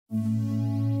Welcome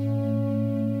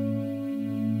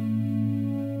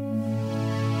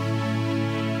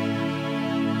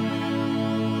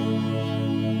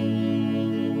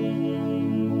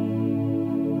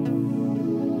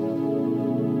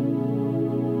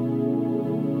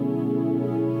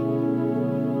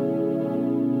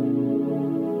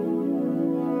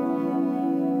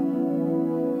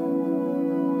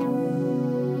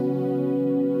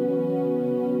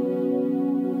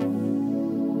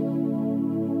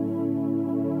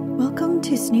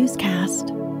to Snoozecast,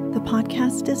 the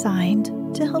podcast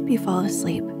designed to help you fall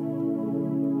asleep.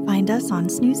 Find us on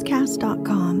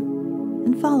snoozecast.com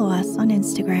and follow us on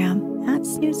Instagram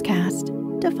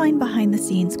 @snoozecast to find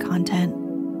behind-the-scenes content.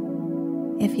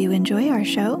 If you enjoy our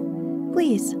show,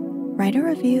 please write a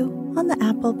review on the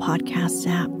Apple Podcasts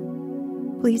app.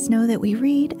 Please know that we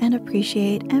read and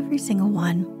appreciate every single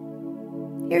one.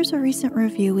 Here's a recent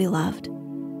review we loved.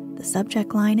 The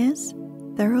subject line is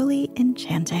thoroughly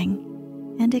enchanting,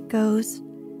 and it goes,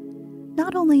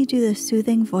 "Not only do the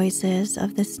soothing voices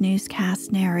of the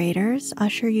Snoozecast narrators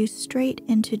usher you straight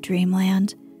into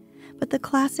dreamland, but the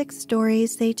classic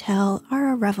stories they tell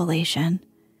are a revelation.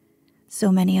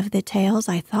 So many of the tales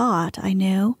I thought I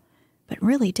knew, but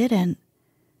really didn't.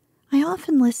 I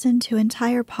often listen to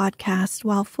entire podcasts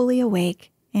while fully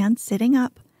awake and sitting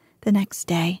up the next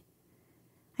day.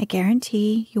 I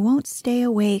guarantee you won't stay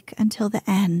awake until the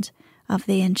end of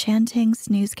the enchanting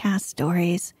Snoozecast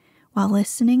stories while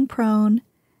listening prone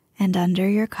and under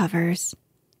your covers.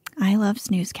 I love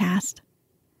Snoozecast."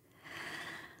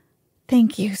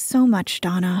 Thank you so much,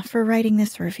 Donna, for writing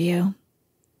this review.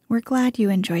 We're glad you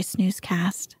enjoy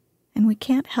Snoozecast, and we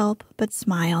can't help but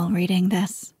smile reading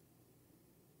this.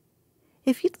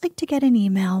 If you'd like to get an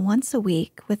email once a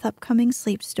week with upcoming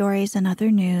sleep stories and other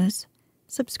news,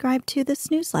 subscribe to the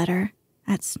Snoozeletter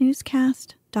at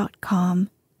snoozecast.com.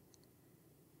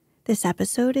 This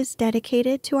episode is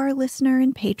dedicated to our listener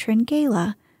and patron,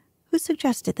 Gayla, who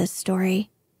suggested this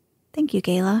story. Thank you,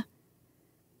 Gayla.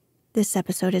 This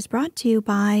episode is brought to you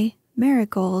by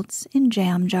Marigolds in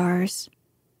Jam Jars.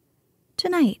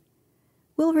 Tonight,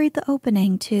 we'll read the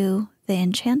opening to The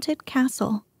Enchanted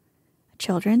Castle, a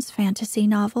children's fantasy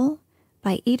novel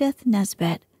by Edith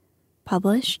Nesbit,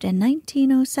 published in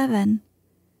 1907.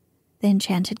 The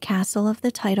Enchanted Castle of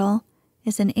the title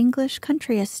is an English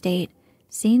country estate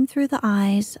seen through the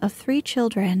eyes of 3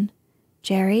 children,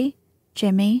 Jerry,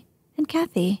 Jimmy, and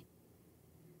Kathy.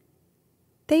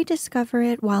 They discover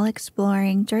it while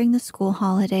exploring during the school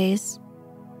holidays.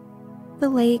 The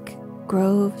lake,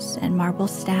 groves, and marble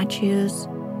statues,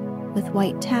 with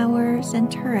white towers and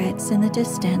turrets in the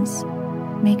distance,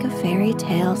 make a fairy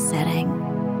tale setting.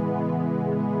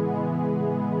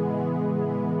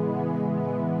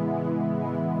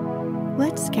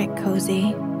 Let's get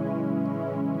cozy.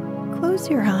 Close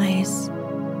your eyes.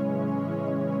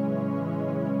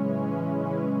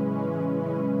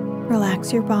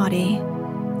 Relax your body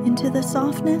into the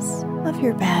softness of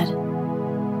your bed.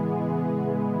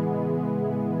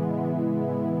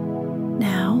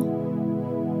 Now,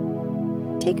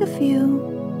 take a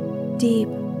few deep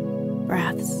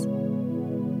breaths.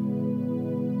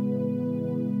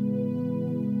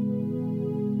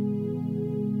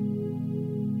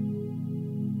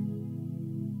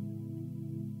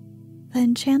 The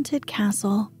Enchanted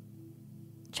Castle,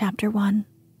 Chapter 1.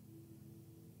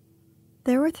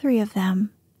 There were 3 of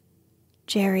them,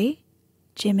 Jerry,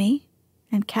 Jimmy,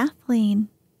 and Kathleen.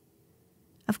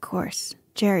 Of course,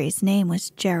 Jerry's name was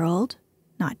Gerald,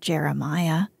 not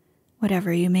Jeremiah,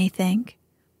 whatever you may think.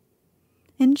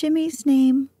 And Jimmy's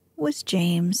name was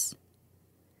James.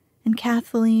 And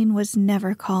Kathleen was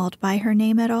never called by her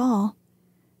name at all,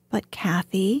 but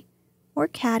Kathy, or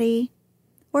Catty,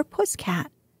 or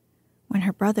Pusscat, when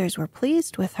her brothers were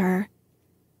pleased with her,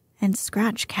 and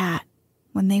Scratch Cat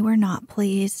when they were not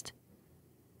pleased.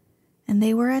 And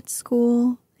they were at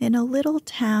school in a little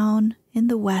town in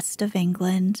the west of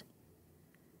England.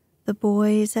 The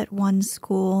boys at one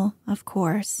school, of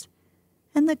course,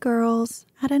 and the girls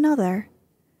at another,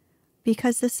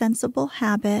 because the sensible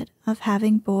habit of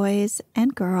having boys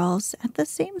and girls at the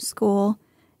same school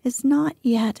is not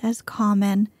yet as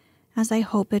common as I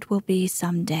hope it will be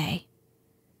someday.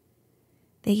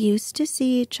 They used to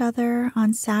see each other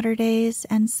on Saturdays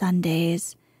and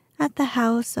Sundays at the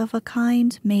house of a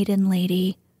kind maiden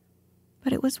lady,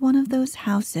 but it was one of those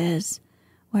houses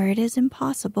where it is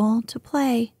impossible to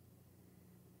play.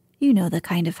 You know the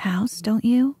kind of house, don't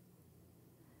you?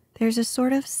 There's a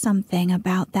sort of something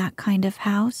about that kind of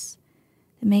house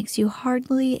that makes you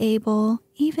hardly able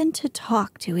even to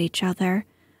talk to each other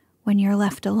when you're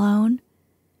left alone,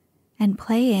 and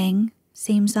playing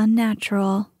seems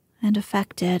unnatural and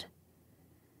affected.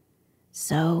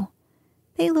 So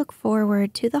they look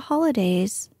forward to the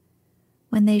holidays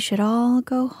when they should all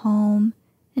go home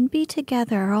and be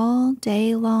together all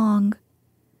day long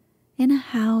in a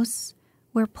house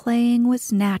where playing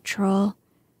was natural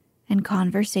and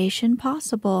conversation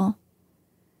possible,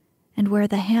 and where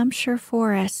the Hampshire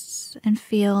forests and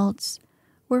fields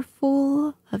were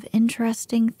full of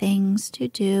interesting things to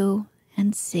do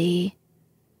and see.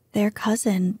 Their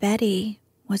cousin Betty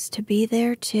was to be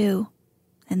there too,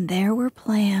 and there were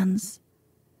plans.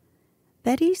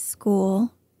 Betty's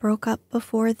school broke up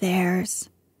before theirs,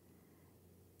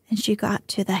 and she got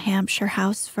to the Hampshire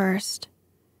house first.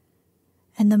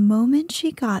 And the moment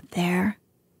she got there,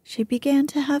 she began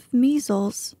to have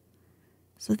measles,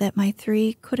 so that my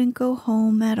three couldn't go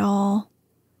home at all.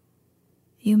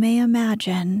 You may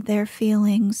imagine their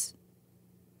feelings.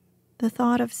 The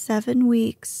thought of 7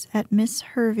 weeks at Miss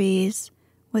Hervey's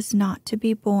was not to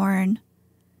be borne,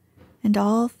 and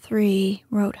all three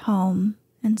wrote home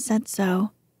and said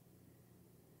so.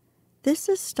 This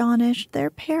astonished their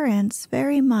parents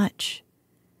very much,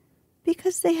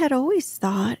 because they had always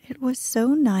thought it was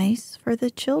so nice for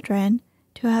the children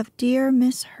to have dear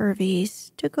Miss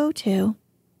Hervey's to go to.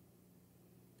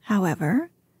 However,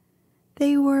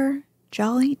 they were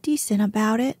jolly decent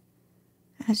about it,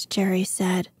 as Jerry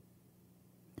said,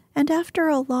 and after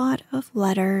a lot of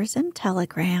letters and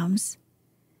telegrams,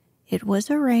 it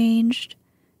was arranged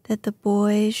that the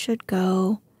boys should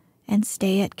go and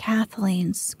stay at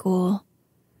Kathleen's school,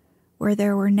 where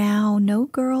there were now no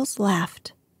girls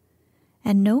left,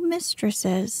 and no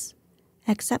mistresses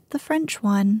except the French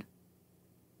one.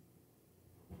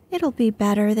 "It'll be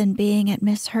better than being at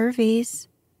Miss Hervey's,"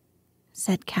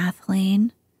 said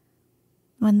Kathleen,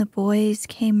 when the boys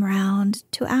came round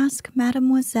to ask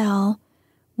Mademoiselle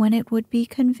when it would be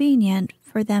convenient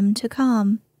for them to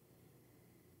come.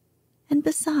 "And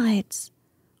besides,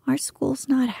 our school's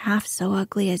not half so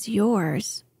ugly as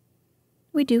yours.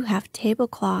 We do have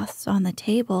tablecloths on the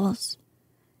tables,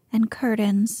 and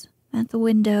curtains at the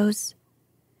windows,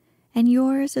 and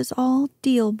yours is all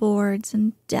deal boards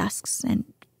and desks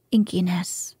and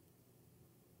inkiness."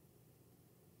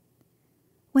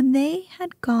 When they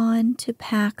had gone to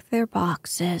pack their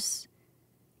boxes,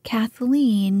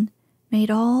 Kathleen made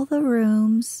all the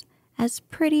rooms as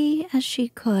pretty as she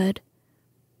could,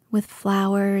 with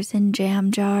flowers in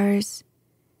jam jars,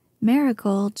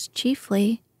 marigolds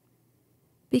chiefly,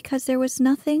 because there was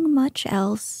nothing much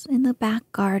else in the back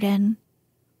garden.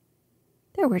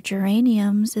 There were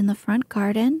geraniums in the front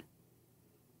garden,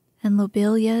 and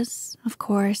lobelias, of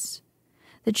course.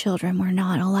 The children were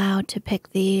not allowed to pick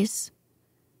these.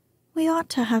 "We ought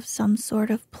to have some sort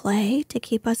of play to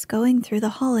keep us going through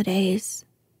the holidays,"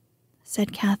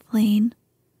 said Kathleen,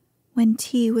 when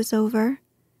tea was over,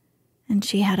 and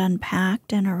she had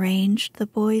unpacked and arranged the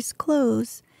boys'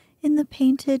 clothes in the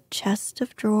painted chest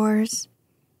of drawers,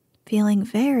 feeling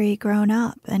very grown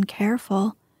up and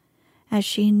careful as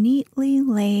she neatly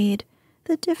laid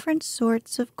the different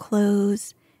sorts of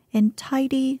clothes in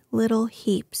tidy little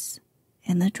heaps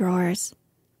in the drawers.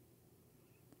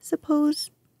 "Suppose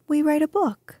we write a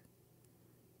book?"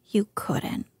 "You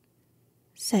couldn't,"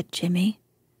 said Jimmy.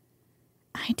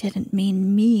 "I didn't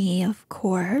mean me, of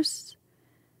course,"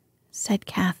 said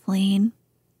Kathleen,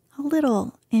 a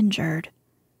little injured.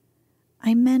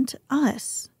 "I meant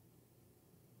us."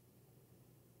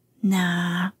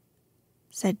 "Nah,"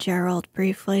 said Gerald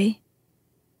briefly.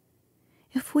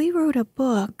 "If we wrote a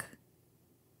book,"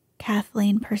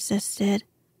 Kathleen persisted,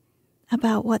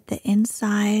 "about what the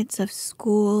insides of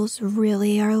schools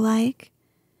really are like,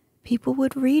 people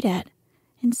would read it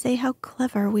and say how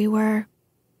clever we were."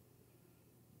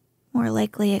 "More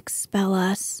likely expel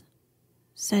us,"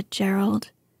 said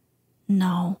Gerald.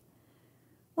 "No,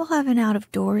 we'll have an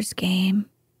out-of-doors game,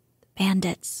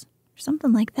 bandits, or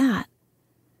something like that.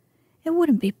 It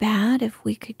wouldn't be bad if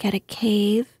we could get a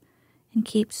cave and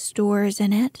keep stores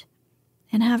in it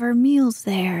and have our meals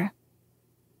there."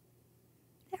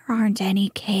 "There aren't any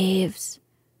caves,"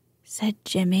 said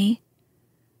Jimmy,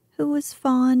 who was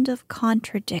fond of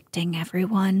contradicting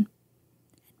everyone.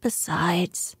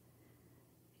 "Besides,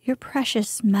 your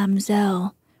precious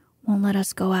Mamselle won't let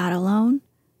us go out alone,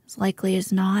 as likely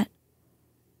as not."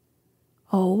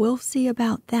 "Oh, we'll see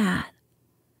about that,"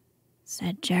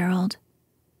 said Gerald.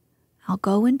 "I'll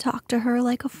go and talk to her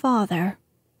like a father."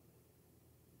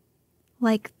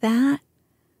 "Like that?"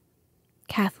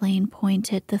 Kathleen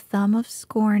pointed the thumb of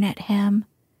scorn at him,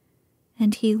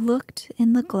 and he looked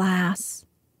in the glass.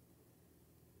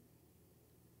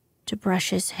 To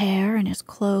brush his hair and his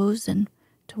clothes and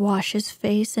to wash his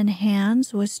face and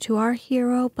hands was to our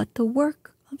hero but the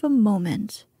work of a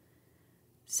moment,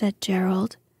 said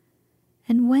Gerald,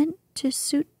 and went to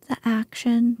suit the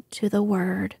action to the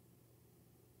word.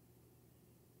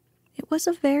 It was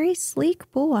a very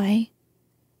sleek boy,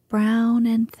 brown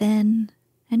and thin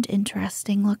and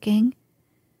interesting looking,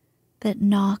 that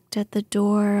knocked at the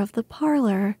door of the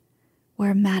parlor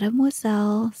where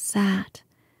Mademoiselle sat,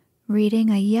 reading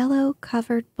a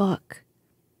yellow-covered book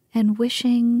and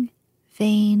wishing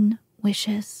vain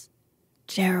wishes.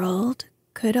 Gerald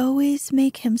could always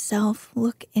make himself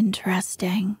look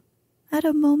interesting at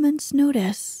a moment's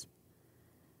notice,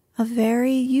 a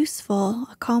very useful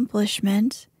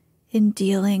accomplishment in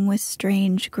dealing with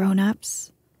strange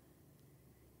grown-ups.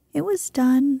 It was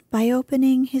done by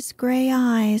opening his gray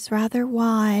eyes rather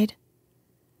wide,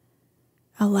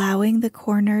 allowing the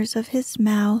corners of his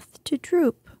mouth to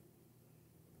droop,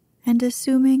 and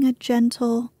assuming a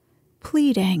gentle,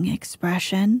 pleading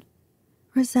expression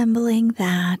resembling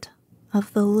that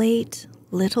of the late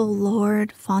little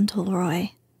Lord Fauntleroy,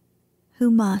 who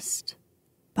must,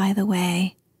 by the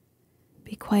way,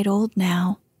 be quite old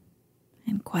now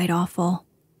and quite awful.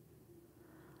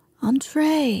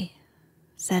 "Entrez,"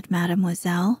 said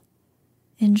Mademoiselle,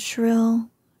 in shrill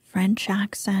French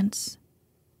accents.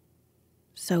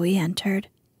 So he entered.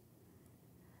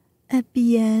 "Eh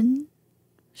bien,"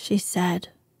 she said,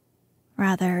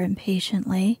 rather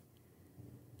impatiently.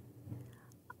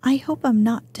 "I hope I'm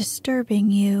not disturbing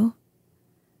you,"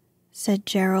 said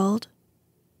Gerald,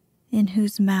 in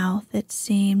whose mouth it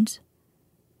seemed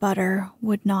butter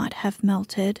would not have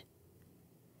melted.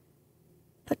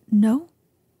 "But no,"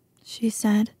 she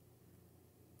said,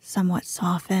 somewhat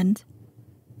softened.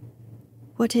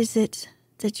 "What is it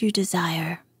that you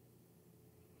desire?"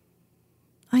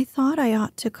 "I thought I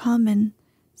ought to come and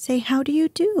say how do you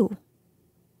do,"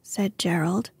 said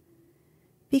Gerald,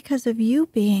 "because of you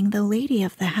being the lady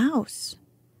of the house."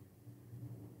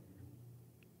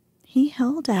 He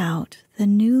held out the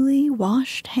newly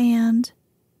washed hand,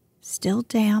 still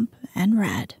damp and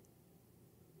red.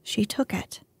 She took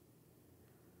it.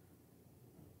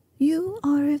 "You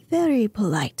are a very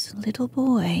polite little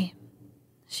boy,"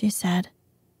 she said.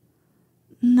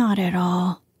 "Not at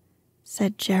all,"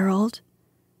 said Gerald,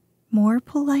 more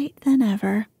polite than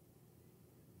ever.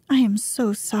 "I am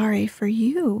so sorry for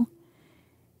you.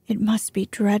 It must be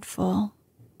dreadful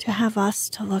to have us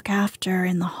to look after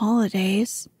in the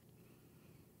holidays."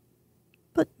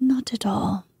 "But not at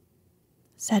all,"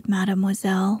 said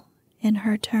Mademoiselle in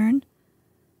her turn.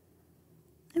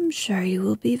 "I'm sure you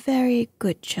will be very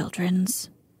good childrens."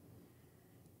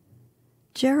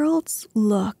 Gerald's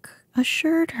look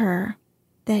assured her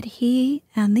that he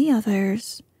and the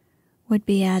others would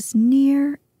be as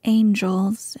near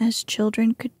angels as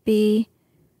children could be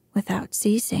without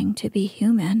ceasing to be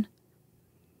human.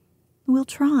 "We'll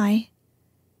try,"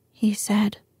 he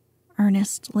said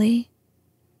earnestly.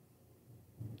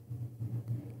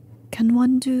 "Can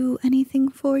one do anything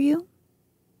for you?"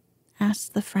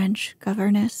 asked the French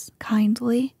governess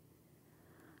kindly.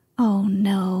 "Oh,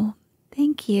 no,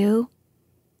 thank you,"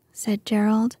 said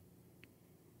Gerald.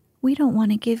 "We don't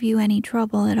want to give you any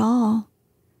trouble at all.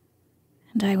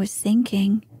 And I was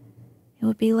thinking it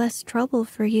would be less trouble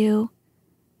for you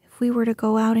if we were to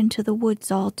go out into the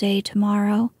woods all day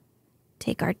tomorrow,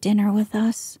 take our dinner with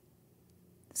us.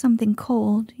 Something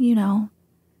cold, you know,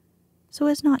 so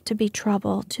as not to be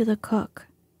trouble to the cook."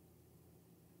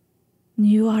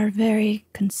 "You are very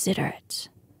considerate,"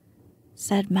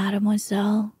 said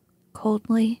Mademoiselle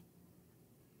coldly.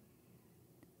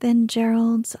 Then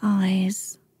Gerald's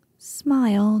eyes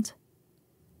smiled.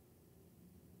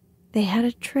 They had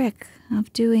a trick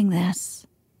of doing this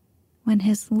when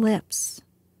his lips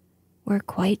were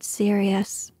quite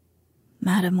serious.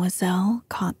 Mademoiselle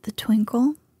caught the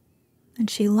twinkle, and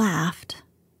she laughed,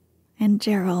 and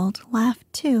Gerald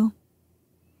laughed too.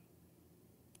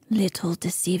 "Little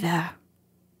deceiver,"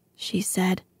 she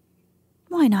said.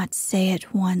 "Why not say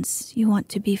at once you want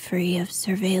to be free of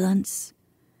surveillance?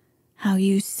 How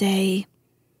you say,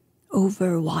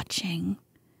 overwatching,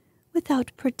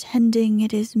 without pretending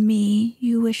it is me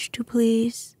you wish to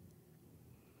please."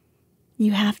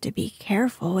 "You have to be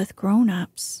careful with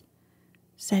grown-ups,"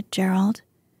 said Gerald.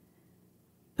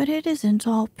 "But it isn't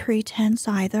all pretense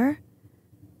either.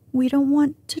 We don't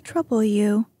want to trouble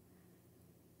you.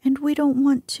 And we don't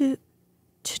want to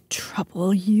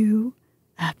trouble you,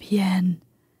 eh bien.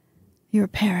 Your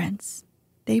parents,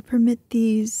 they permit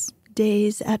these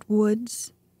days at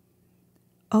woods?"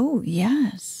 "Oh,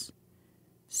 yes,"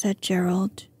 said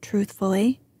Gerald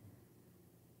truthfully.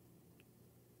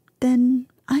 "Then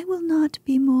I will not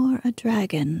be more a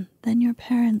dragon than your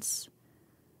parents.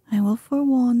 I will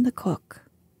forewarn the cook.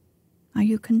 Are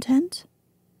you content?"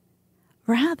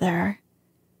 "Rather,"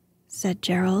 said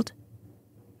Gerald.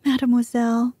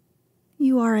 "Mademoiselle,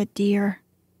 you are a dear."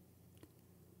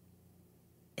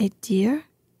 "A deer?"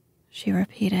 she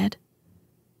repeated.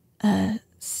 "A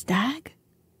stag?"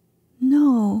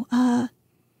 "No, a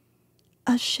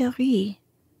chérie,"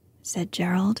 said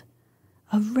Gerald.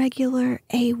 "A regular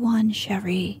A1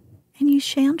 chérie, and you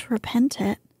shan't repent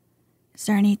it. Is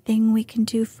there anything we can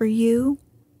do for you?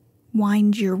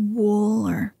 Wind your wool,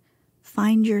 or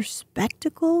find your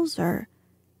spectacles, or—"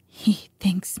 "He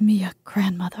thinks me a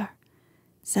grandmother,"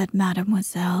 said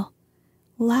Mademoiselle,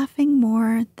 laughing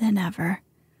more than ever.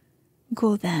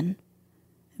 "Go then,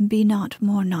 and be not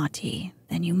more naughty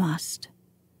than you must."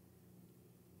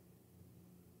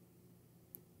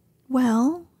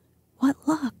 "Well, what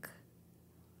luck?"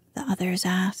 the others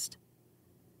asked.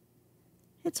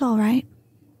 "It's all right,"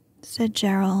 said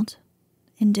Gerald,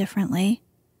 indifferently.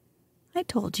 "I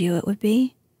told you it would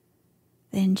be."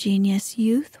 The ingenious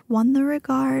youth won the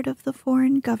regard of the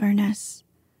foreign governess,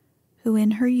 who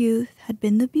in her youth had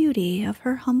been the beauty of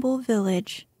her humble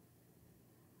village.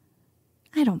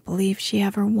 "I don't believe she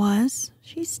ever was.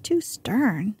 She's too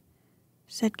stern,"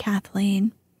 said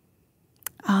Kathleen.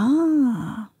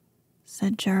 "Ah,"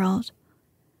 said Gerald.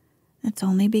 "It's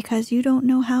only because you don't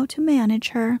know how to manage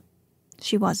her.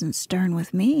 She wasn't stern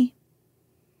with me."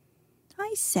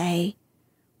 "I say,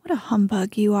 what a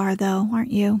humbug you are, though,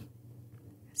 aren't you?"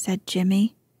 said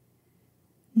Jimmy.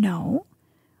 "No,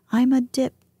 I'm a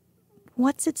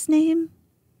what's its name?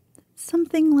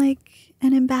 Something like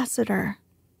an ambassador.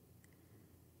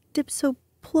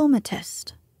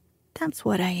 Diplomatist. That's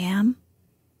what I am.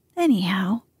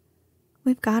 Anyhow,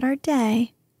 we've got our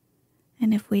day,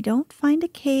 and if we don't find a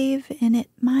cave in it,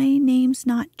 my name's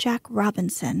not Jack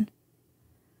Robinson."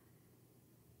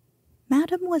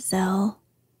 Mademoiselle,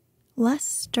 less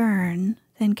stern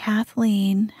than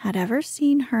Kathleen had ever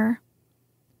seen her,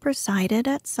 presided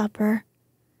at supper,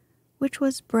 which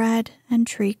was bread and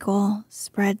treacle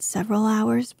spread several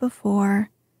hours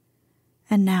before,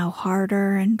 and now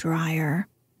harder and drier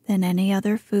than any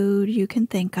other food you can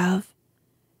think of.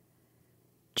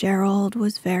 Gerald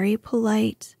was very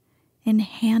polite in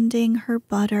handing her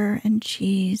butter and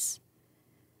cheese,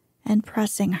 and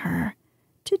pressing her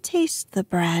to taste the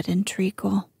bread and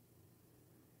treacle.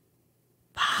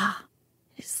 "Bah,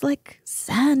 it's like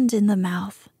sand in the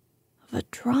mouth, of a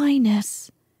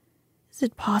dryness. Is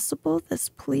it possible this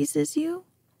pleases you?"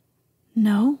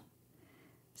 "No,"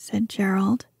 said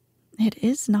Gerald. "It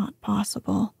is not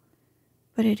possible,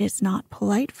 but it is not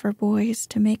polite for boys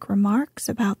to make remarks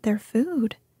about their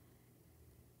food."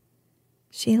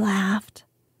 She laughed,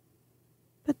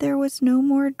 but there was no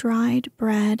more dried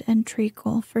bread and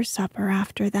treacle for supper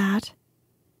after that.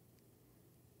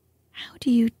 "How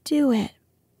do you do it?"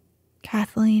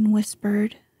 Kathleen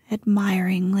whispered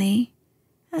admiringly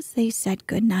as they said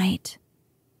good night.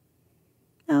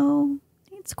 "Oh,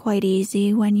 it's quite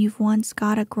easy when you've once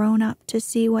got a grown-up to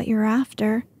see what you're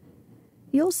after.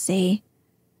 You'll see.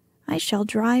 I shall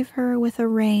drive her with a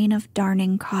rein of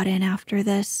darning cotton after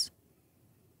this."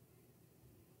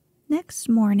 Next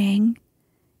morning,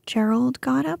 Gerald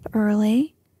got up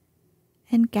early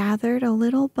and gathered a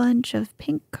little bunch of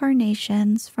pink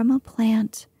carnations from a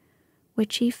plant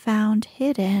which he found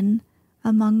hidden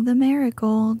among the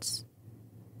marigolds.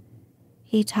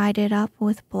 He tied it up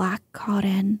with black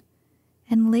cotton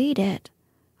and laid it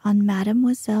on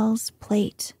Mademoiselle's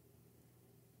plate.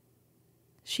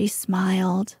 She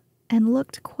smiled and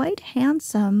looked quite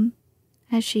handsome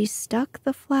as she stuck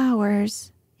the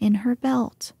flowers in her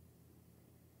belt.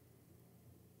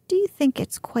 "Do you think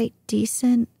it's quite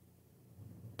decent?"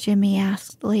 Jimmy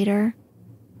asked later,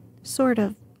 "sort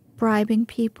of bribing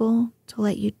people to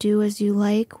let you do as you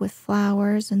like with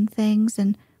flowers and things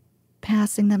and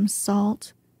passing them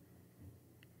salt."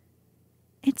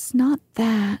 "It's not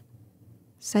that,"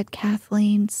 said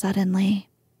Kathleen suddenly.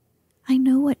 "I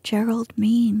know what Gerald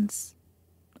means,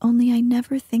 only I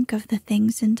never think of the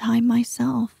things in time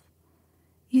myself.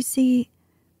 You see,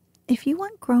 if you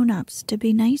want grown-ups to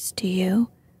be nice to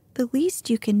you, the least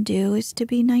you can do is to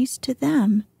be nice to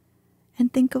them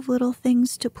and think of little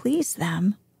things to please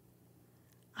them.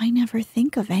 I never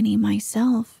think of any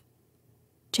myself.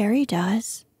 Jerry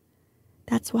does.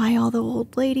 That's why all the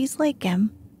old ladies like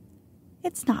him.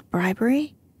 It's not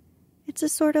bribery. It's a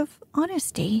sort of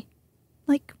honesty,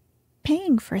 like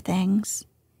paying for things."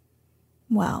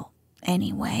 "Well,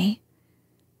 anyway,"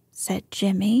 said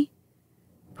Jimmy,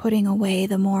 putting away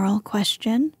the moral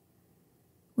question,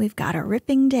 "we've got a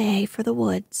ripping day for the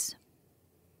woods."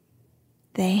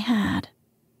 They had.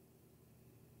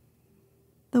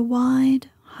 The wide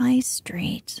high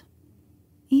street,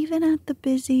 even at the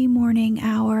busy morning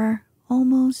hour,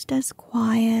 almost as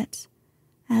quiet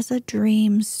as a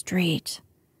dream street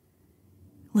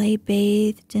lay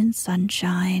bathed in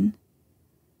sunshine.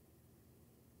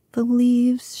 The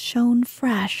leaves shone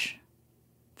fresh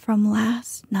from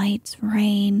last night's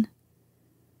rain,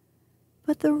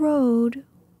 but the road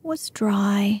was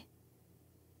dry,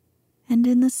 and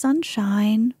in the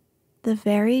sunshine the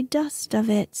very dust of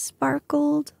it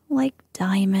sparkled like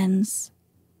diamonds.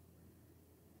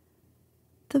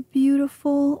 The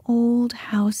beautiful old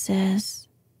houses,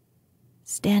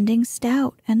 standing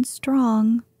stout and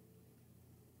strong,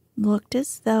 looked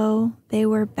as though they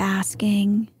were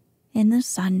basking in the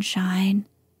sunshine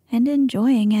and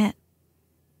enjoying it.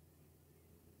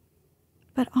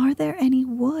 "But are there any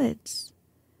woods?"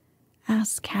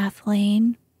 asked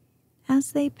Kathleen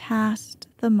as they passed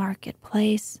the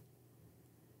marketplace.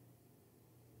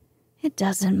 "It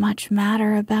doesn't much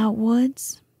matter about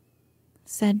woods,"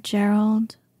 said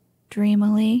Gerald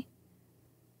dreamily.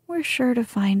 "We're sure to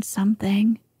find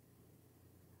something.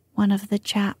 One of the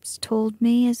chaps told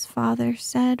me his father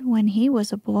said when he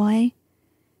was a boy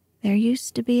there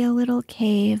used to be a little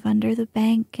cave under the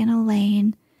bank in a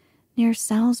lane near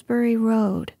Salisbury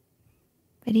Road,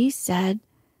 but he said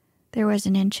there was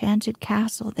an enchanted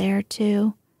castle there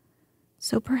too,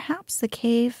 so perhaps the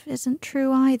cave isn't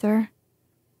true either."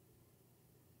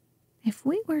 "If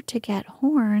we were to get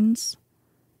horns,"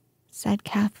 said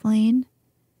Kathleen,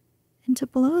 "and to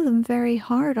blow them very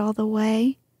hard all the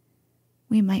way,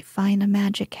 we might find a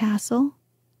magic castle."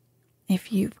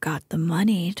 "If you've got the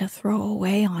money to throw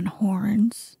away on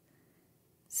horns,"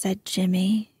 said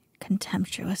Jimmy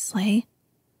contemptuously.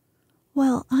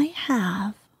 "Well, I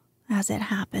have, as it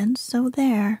happens, so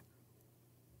there,"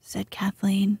 said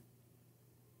Kathleen.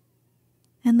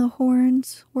 And the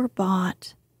horns were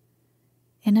bought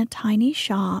in a tiny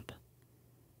shop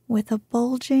with a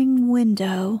bulging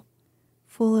window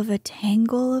full of a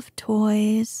tangle of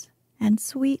toys and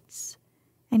sweets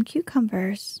and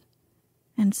cucumbers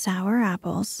and sour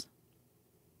apples.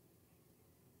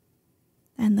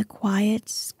 And the quiet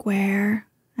square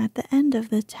at the end of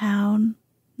the town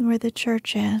where the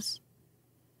church is,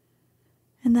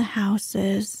 and the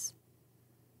houses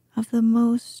of the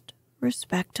most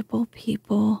respectable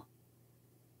people,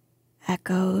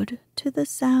 echoed to the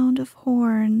sound of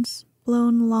horns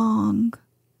blown long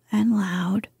and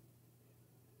loud.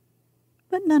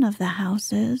 But none of the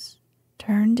houses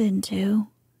turned into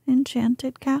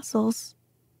enchanted castles.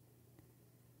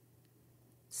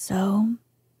 So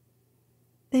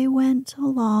they went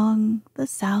along the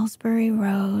Salisbury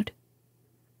Road,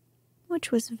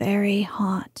 which was very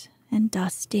hot and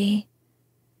dusty.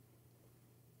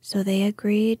 So they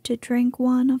agreed to drink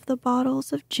one of the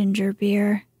bottles of ginger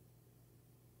beer.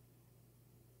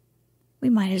 "We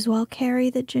might as well carry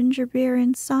the ginger beer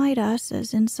inside us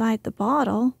as inside the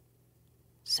bottle,"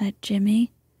 said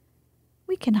Jimmy.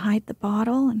 "We can hide the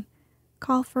bottle and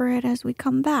call for it as we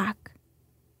come back."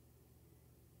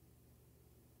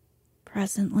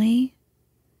 Presently,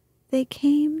 they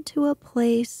came to a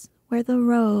place where the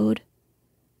road,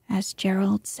 as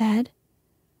Gerald said,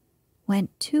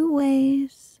 went two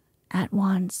ways at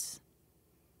once.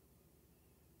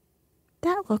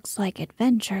 "That looks like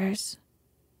adventures,"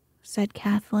 said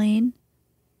Kathleen,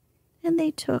 and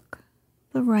they took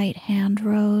the right-hand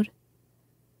road.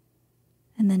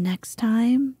 And the next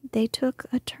time they took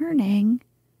a turning,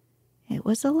 it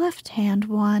was a left-hand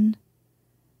one.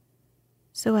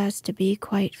 "So as to be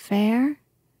quite fair,"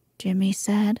 Jimmy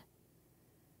said,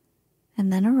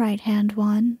 "and then a right-hand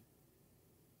one,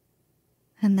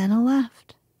 and then a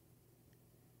left,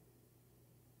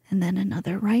 and then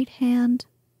another right hand,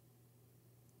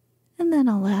 and then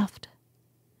a left,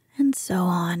 and so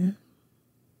on,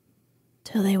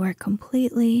 till they were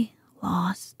completely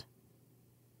lost."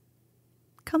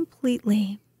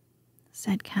 "Completely,"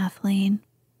 said Kathleen.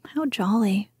 "How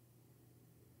jolly."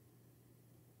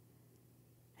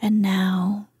 And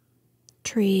now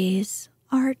trees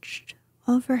arched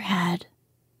overhead,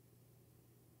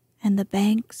 and the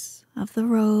banks of the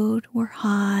road were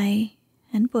high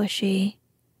and bushy.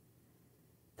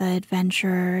 The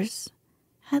adventurers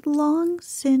had long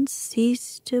since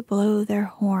ceased to blow their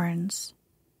horns.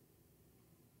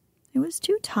 It was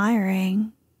too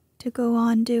tiring to go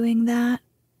on doing that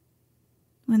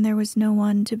when there was no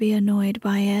one to be annoyed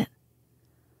by it.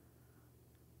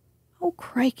 "Oh,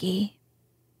 crikey,"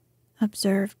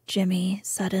 observed Jimmy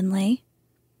suddenly.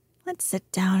 "Let's sit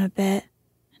down a bit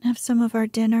and have some of our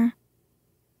dinner.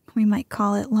 We might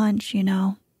call it lunch, you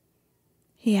know,"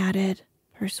 he added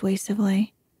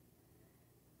persuasively.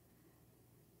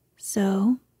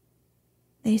 So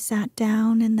they sat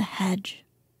down in the hedge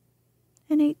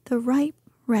and ate the ripe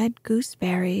red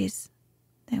gooseberries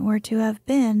that were to have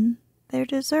been their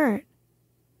dessert.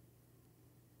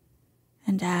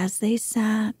 And as they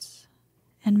sat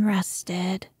and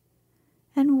rested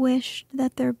and wished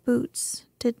that their boots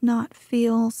did not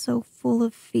feel so full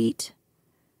of feet,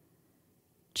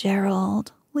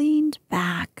 Gerald leaned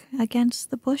back against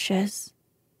the bushes,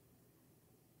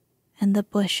 and the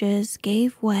bushes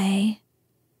gave way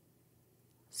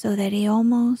so that he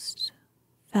almost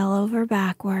fell over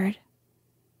backward.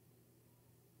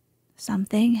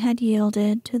 Something had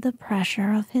yielded to the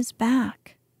pressure of his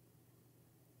back,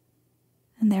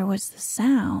 and there was the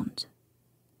sound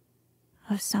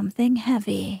of something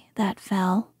heavy that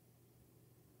fell.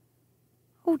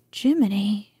 "Oh,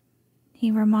 Jiminy,"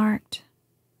 he remarked,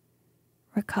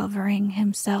 recovering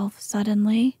himself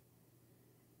suddenly.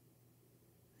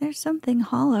 "There's something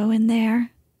hollow in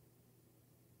there.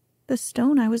 The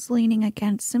stone I was leaning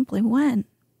against simply went."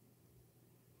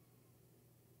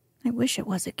 "I wish it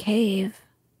was a cave,"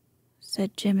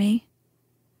 said Jimmy.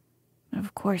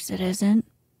 "Of course it isn't."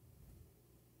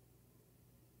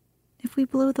 "If we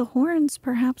blow the horns,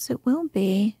 perhaps it will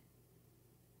be,"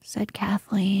 said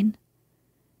Kathleen,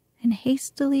 and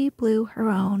hastily blew her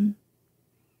own.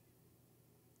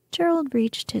 Gerald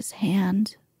reached his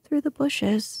hand through the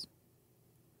bushes.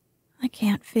 "I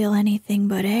can't feel anything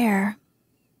but air,"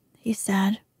 he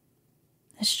said.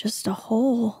 "It's just a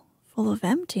hole full of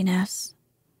emptiness."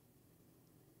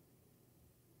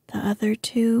 The other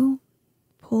two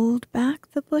pulled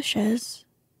back the bushes.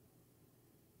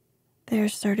 There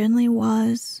certainly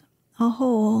was a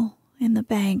hole in the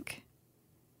bank.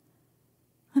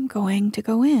 "I'm going to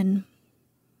go in,"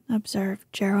 observed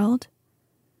Gerald.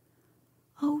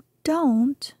 "Oh,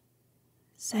 don't,"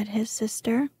 said his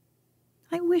sister.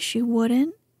 "I wish you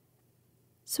wouldn't.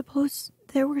 Suppose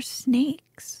there were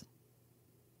snakes."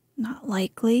 "Not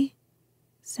likely,"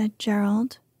 said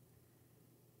Gerald.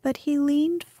 But he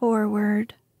leaned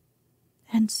forward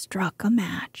and struck a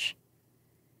match.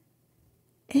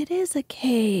 "It is a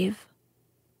cave,"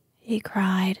 he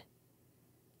cried,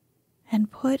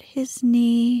 and put his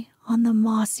knee on the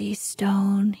mossy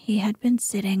stone he had been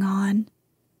sitting on,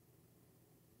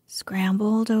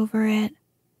 scrambled over it,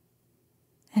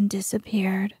 and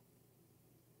disappeared.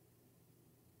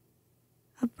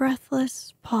 A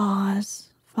breathless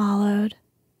pause followed.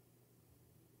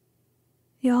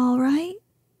 "You all right?"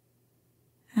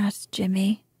 asked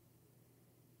Jimmy.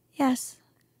 "Yes,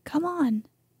 come on.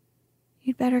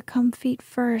 You'd better come feet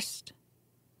first.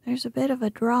 There's a bit of a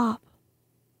drop."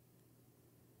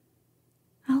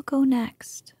 "I'll go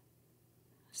next,"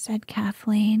 said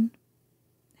Kathleen,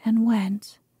 and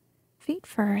went, feet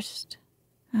first,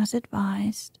 as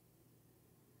advised.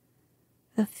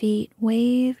 The feet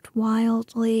waved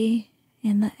wildly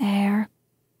in the air.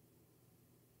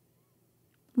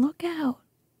 "Look out,"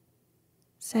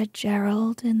 said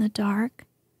Gerald in the dark.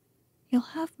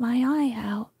 "You'll have my eye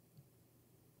out.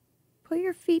 Put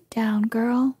your feet down,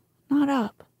 girl, not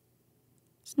up.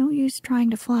 It's no use trying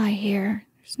to fly here.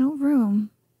 There's no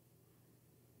room."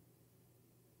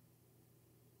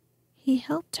 He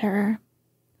helped her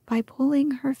by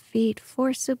pulling her feet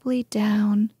forcibly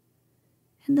down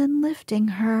and then lifting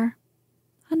her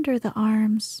under the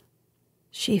arms.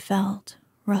 She felt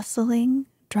rustling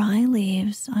dry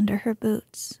leaves under her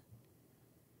boots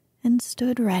and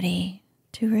stood ready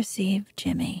to receive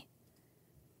Jimmy,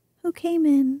 who came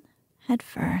in head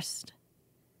first,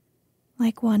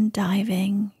 like one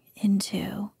diving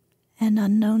into an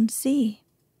unknown sea.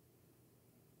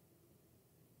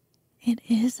 "It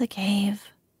is a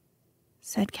cave,"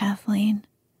 said Kathleen.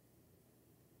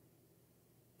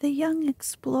 "The young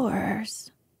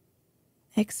explorers,"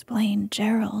 explained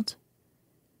Gerald,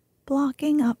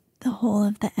 blocking up the whole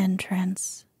of the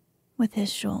entrance with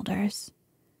his shoulders,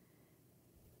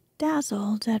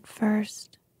 dazzled at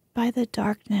first by the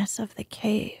darkness of the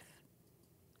cave,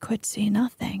 could see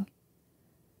nothing.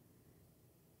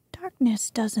 "Darkness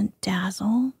doesn't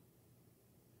dazzle,"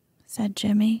 said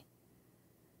Jimmy.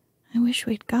 "I wish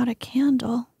we'd got a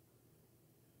candle,"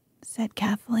 said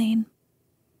Kathleen.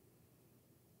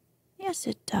 "Yes,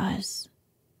 it does,"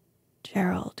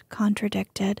 Gerald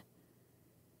contradicted.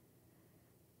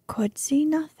 Could see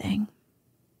nothing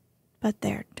but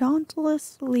their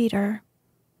dauntless leader,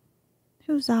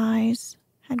 whose eyes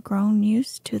had grown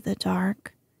used to the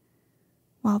dark,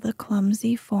 while the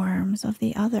clumsy forms of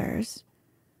the others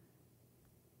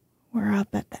were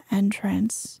up at the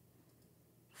entrance,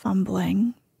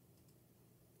 fumbling,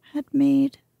 had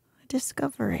made a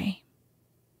discovery.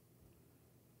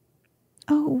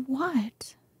 "Oh,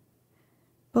 what?"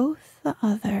 Both the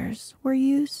others were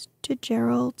used to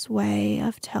Gerald's way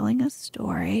of telling a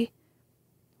story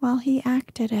while he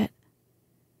acted it.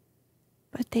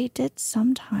 but they did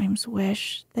sometimes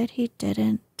wish that he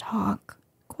didn't talk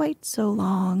quite so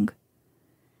long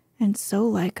and so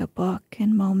like a book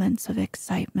in moments of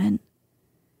excitement.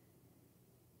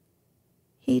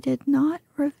 He did not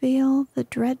reveal the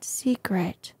dread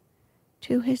secret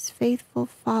to his faithful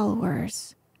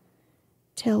followers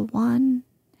till one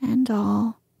and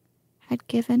all had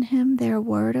given him their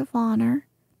word of honor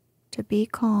to be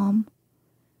calm.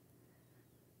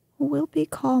 "We'll be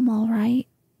calm, all right,"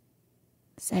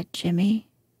 said Jimmy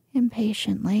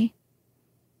impatiently.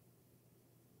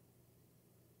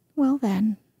 "Well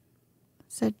then,"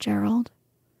 said Gerald,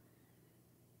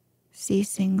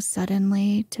 ceasing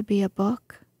suddenly to be a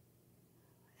book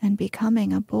and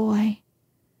becoming a boy.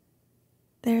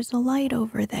 "There's a light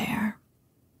over there.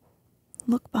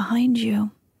 Look behind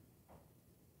you."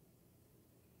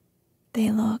 They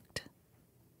looked,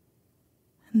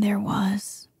 and there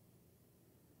was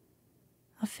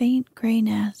a faint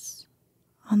grayness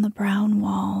on the brown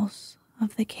walls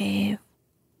of the cave,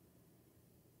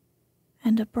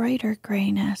 and a brighter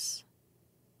grayness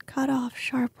cut off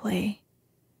sharply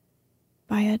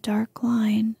by a dark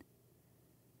line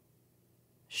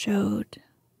showed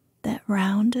that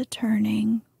round a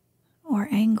turning or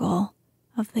angle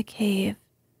of the cave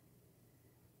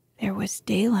there was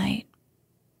daylight.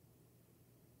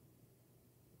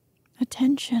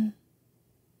 "Attention,"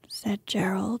 said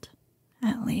Gerald.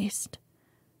 At least,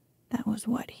 that was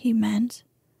what he meant,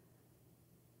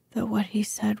 though what he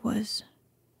said was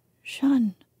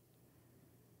 "shun,"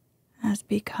 as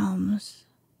becomes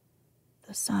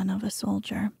the son of a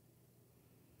soldier.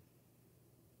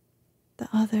 The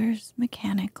others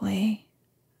mechanically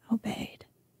obeyed.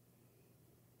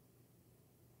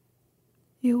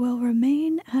 "You will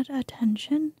remain at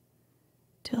attention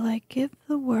till I give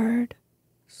the word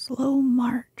slow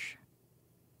march,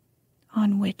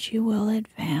 on which you will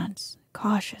advance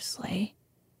cautiously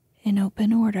in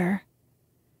open order,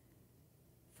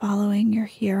 following your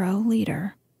hero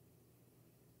leader,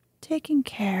 taking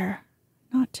care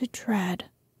not to tread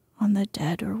on the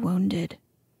dead or wounded."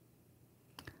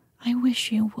 "I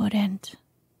wish you wouldn't,"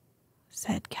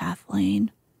 said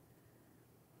Kathleen.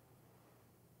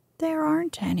 "There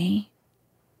aren't any,"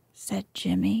 said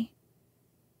Jimmy,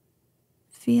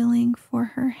 feeling for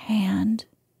her hand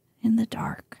in the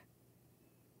dark.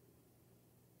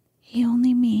 "He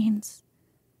only means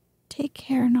take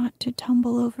care not to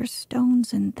tumble over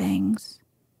stones and things."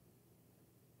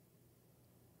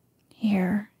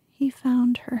 Here he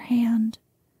found her hand,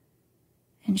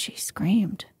 and she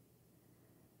screamed.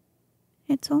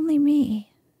 "It's only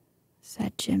me,"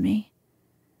 said Jimmy.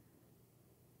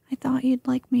 "I thought you'd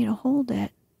like me to hold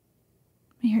it.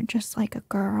 You're just like a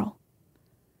girl."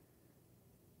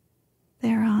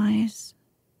 Their eyes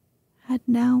had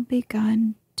now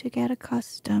begun to get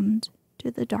accustomed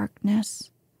to the darkness,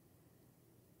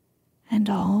 and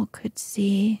all could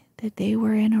see that they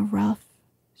were in a rough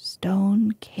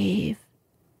stone cave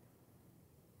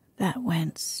that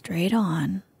went straight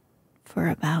on for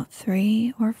about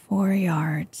 3 or 4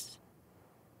 yards,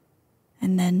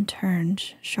 and then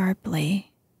turned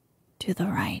sharply to the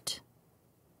right.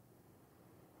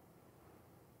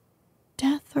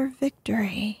 "Death or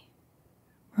victory,"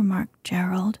 remarked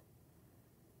Gerald.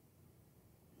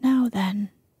 "Now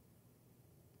then,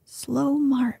 slow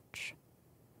march."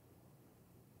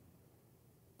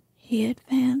 He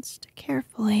advanced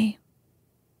carefully,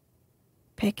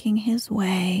 picking his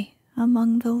way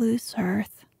among the loose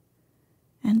earth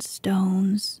and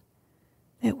stones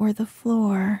that were the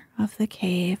floor of the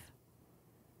cave.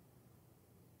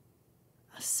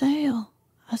 "A sail,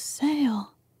 a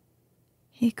sail,"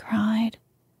 he cried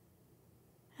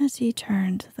as he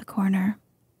turned the corner.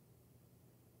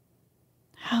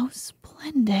 "How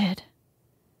splendid!"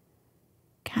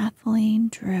 Kathleen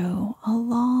drew a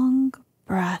long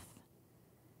breath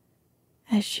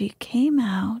as she came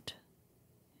out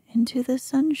into the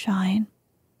sunshine.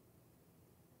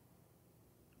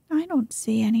 "I don't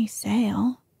see any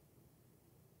sail,"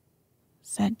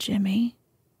 said Jimmy,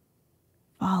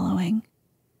 following.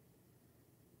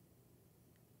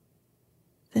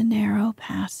 The narrow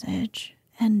passage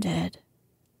ended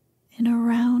in a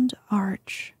round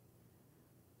arch,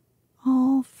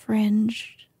 all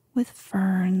fringed with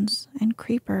ferns and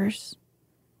creepers.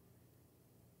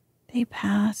 They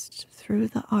passed through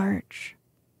the arch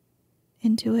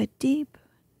into a deep,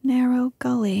 narrow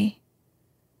gully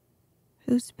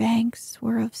whose banks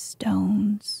were of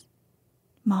stones,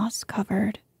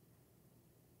 moss-covered,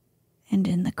 and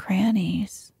in the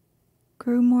crannies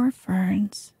grew more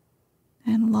ferns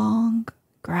and long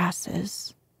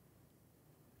grasses.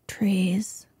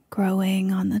 Trees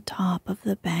growing on the top of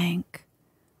the bank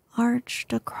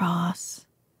arched across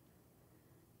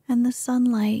and the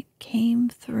sunlight came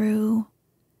through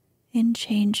in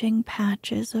changing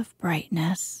patches of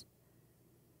brightness,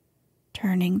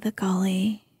 turning the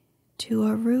gully to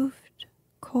a roofed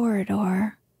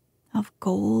corridor of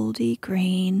goldy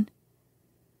green.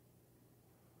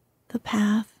 The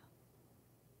path,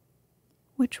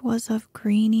 which was of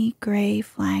greeny gray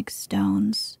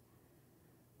flagstones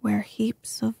where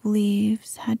heaps of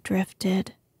leaves had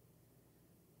drifted,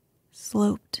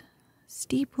 sloped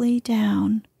steeply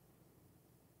down,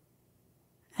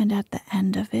 and at the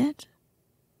end of it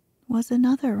was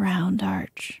another round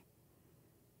arch,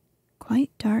 quite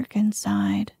dark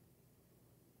inside,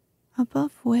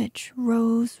 above which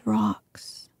rose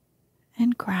rocks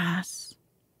and grass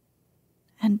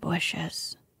and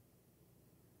bushes.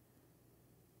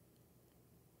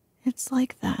 "It's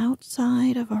like the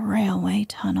outside of a railway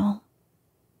tunnel,"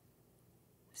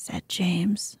 said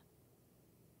James.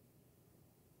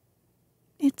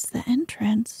 "It's the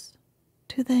entrance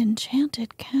to the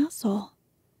Enchanted Castle,"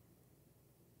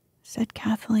 said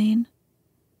Kathleen.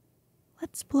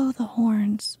 "Let's blow the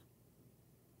horns."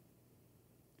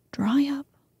 "Dry up,"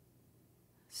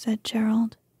 said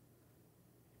Gerald.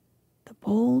 The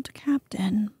bold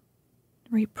captain,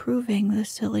 reproving the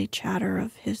silly chatter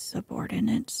of his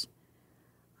subordinates.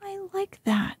 "I like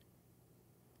that,"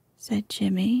 said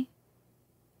Jimmy,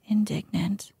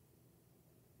 indignant.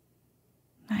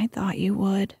 "I thought you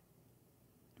would,"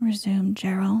 resumed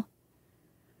Gerald.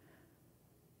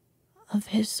 "Of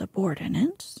his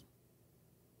subordinates,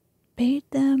 bade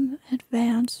them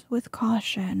advance with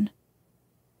caution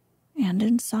and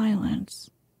in silence,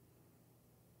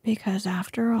 because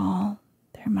after all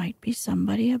there might be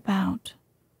somebody about,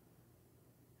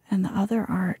 and the other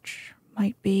arch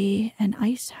might be an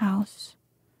ice house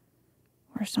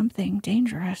or something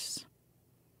dangerous."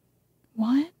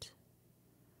 "What?"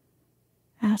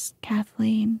 asked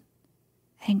Kathleen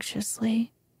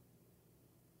anxiously.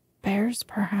 "Bears,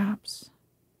 perhaps,"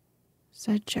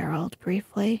 said Gerald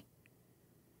briefly.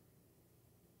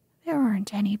 "There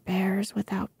aren't any bears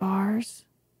without bars,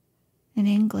 in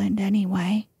England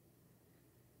anyway,"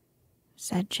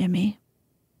 said Jimmy.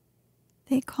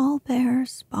 "They call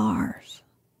bears bars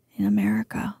in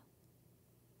America,"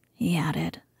 he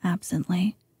added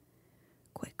absently.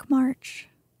 "Quick march,"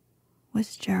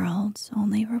 was Gerald's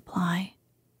only reply.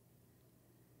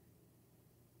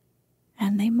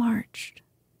 And they marched.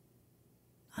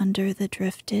 Under the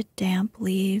drifted damp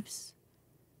leaves,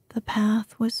 the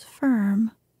path was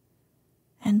firm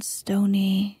and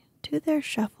stony to their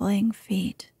shuffling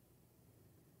feet.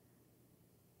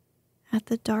 At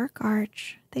the dark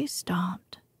arch they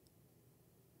stopped.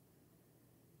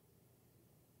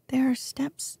 "There are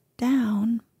steps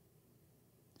down,"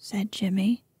 said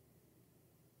Jimmy.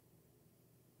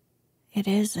 "It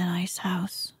is an ice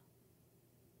house,"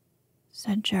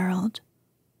 said Gerald.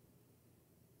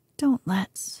 "Don't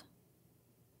let's,"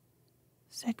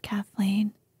 said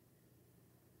Kathleen.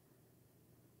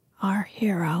 "Our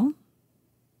hero,"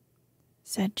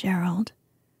 said Gerald,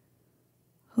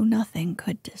 who nothing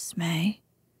could dismay,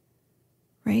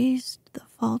 raised the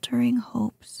faltering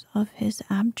hopes of his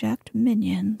abject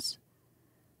minions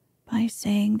by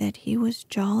saying that he was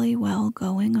jolly well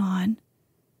going on,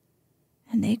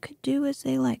 and they could do as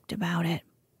they liked about it.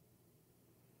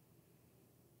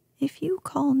 "If you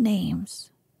call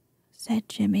names," said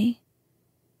Jimmy,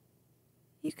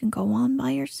 "you can go on by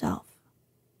yourself,"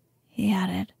 he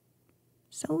added.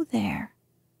 "So there."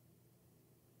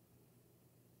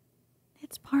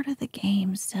 "It's part of the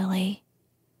game, silly,"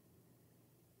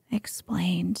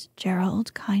 explained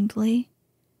Gerald kindly.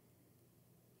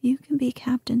 "You can be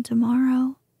captain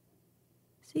tomorrow,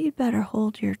 so you'd better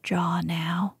hold your jaw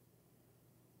now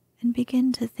and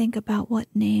begin to think about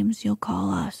what names you'll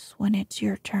call us when it's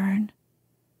your turn."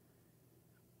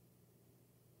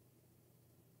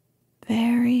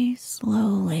 Very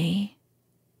slowly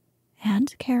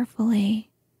and carefully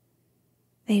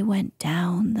they went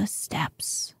down the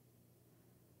steps.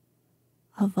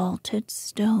 A vaulted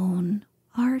stone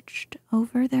arched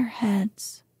over their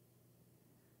heads.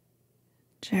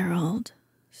 Gerald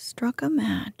struck a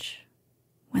match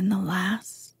when the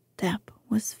last step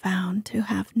was found to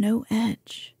have no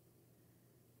edge,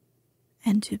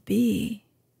 and to be,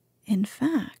 in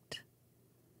fact,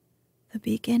 the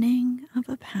beginning of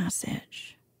a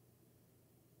passage,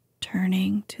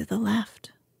 turning to the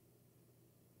left.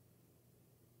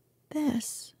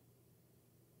 "This,"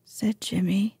 said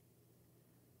Jimmy,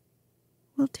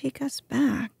 "will take us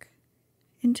back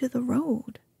into the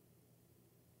road."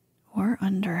 "Or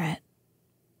under it,"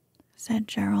 said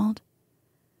Gerald.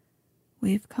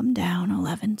 "We've come down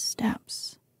 11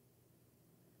 steps."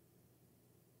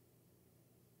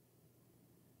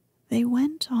 they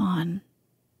went on,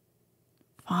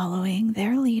 following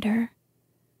their leader,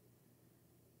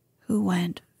 who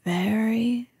went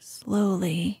very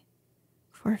slowly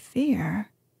for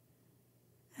fear,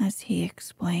 as he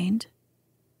explained,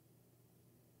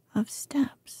 of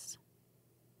steps.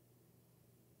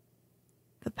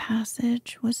 The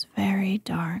passage was very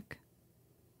dark.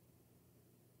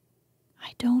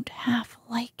 "I don't half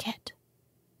like it,"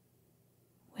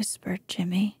 whispered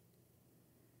Jimmy.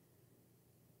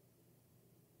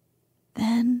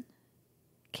 Then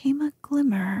came a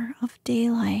glimmer of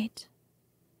daylight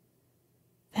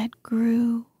that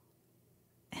grew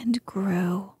and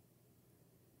grew,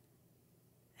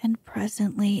 and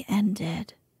presently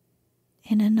ended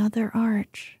in another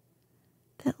arch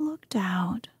that looked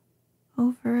out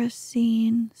over a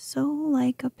scene so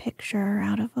like a picture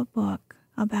out of a book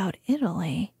about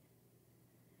Italy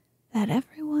that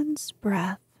everyone's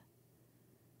breath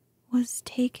was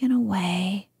taken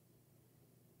away,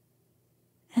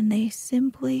 and they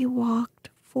simply walked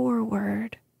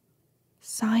forward,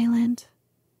 silent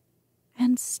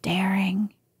and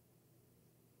staring.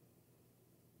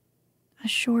 A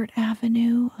short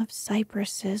avenue of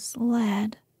cypresses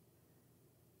led,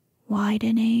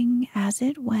 widening as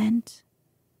it went,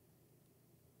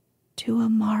 to a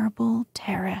marble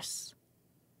terrace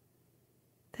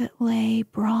that lay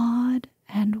broad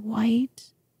and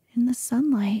white in the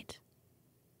sunlight.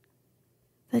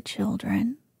 The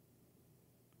children,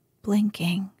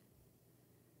 blinking,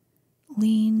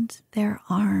 leaned their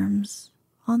arms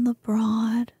on the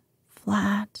broad,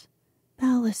 flat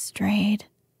balustrade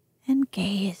and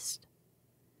gazed.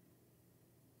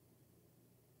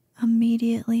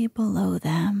 Immediately below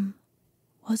them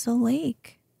was a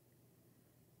lake,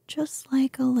 just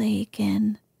like a lake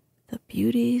in The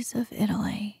Beauties of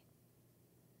Italy.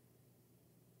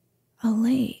 A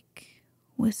lake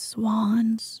with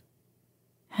swans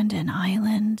and an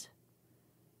island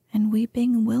and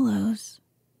weeping willows.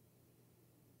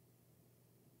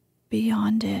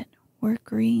 Beyond it were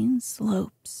green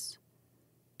slopes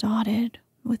dotted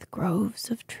with groves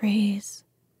of trees,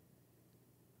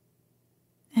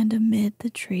 and amid the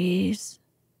trees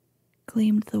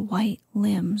gleamed the white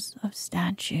limbs of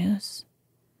statues.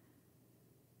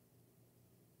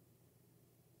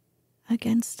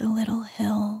 Against a little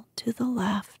hill to the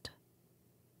left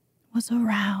was a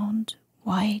round,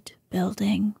 white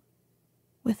building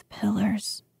with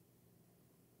pillars,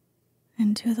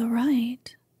 and to the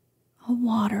right a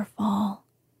waterfall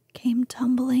came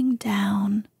tumbling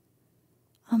down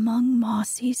among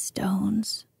mossy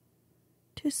stones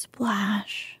to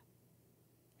splash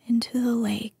into the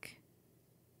lake.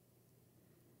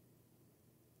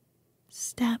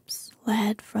 Steps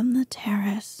led from the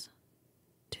terrace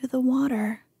to the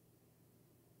water,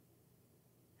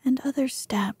 and other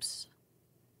steps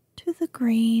to the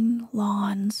green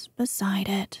lawns beside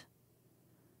it.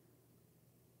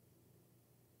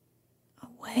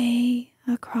 Away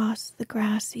across the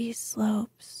grassy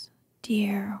slopes,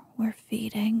 deer were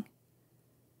feeding,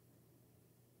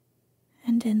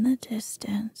 and in the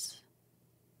distance,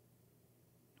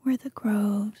 where the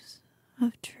groves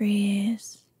of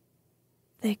trees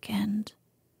thickened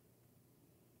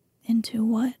into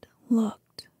what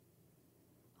looked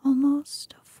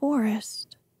almost a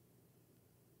forest,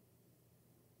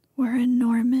 were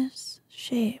enormous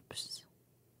shapes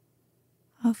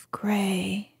of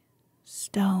gray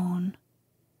stone,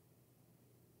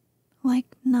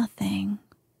 like nothing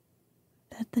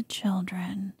that the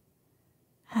children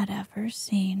had ever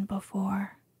seen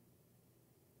before.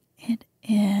 "It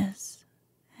is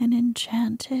an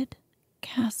enchanted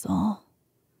castle,"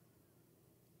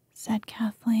 said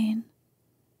Kathleen.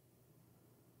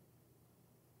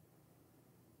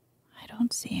 "I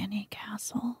don't see any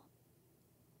castle,"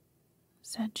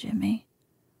 said Jimmy.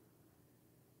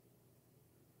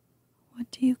 "What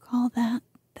do you call that,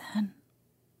 then?"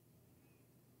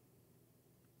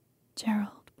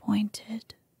 Gerald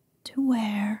pointed to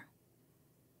where,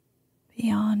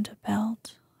 beyond a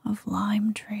belt of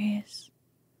lime trees,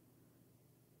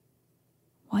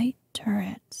 white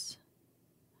turrets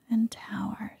and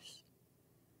towers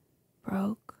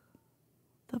broke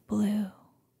the blue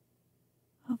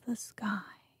of the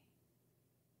sky.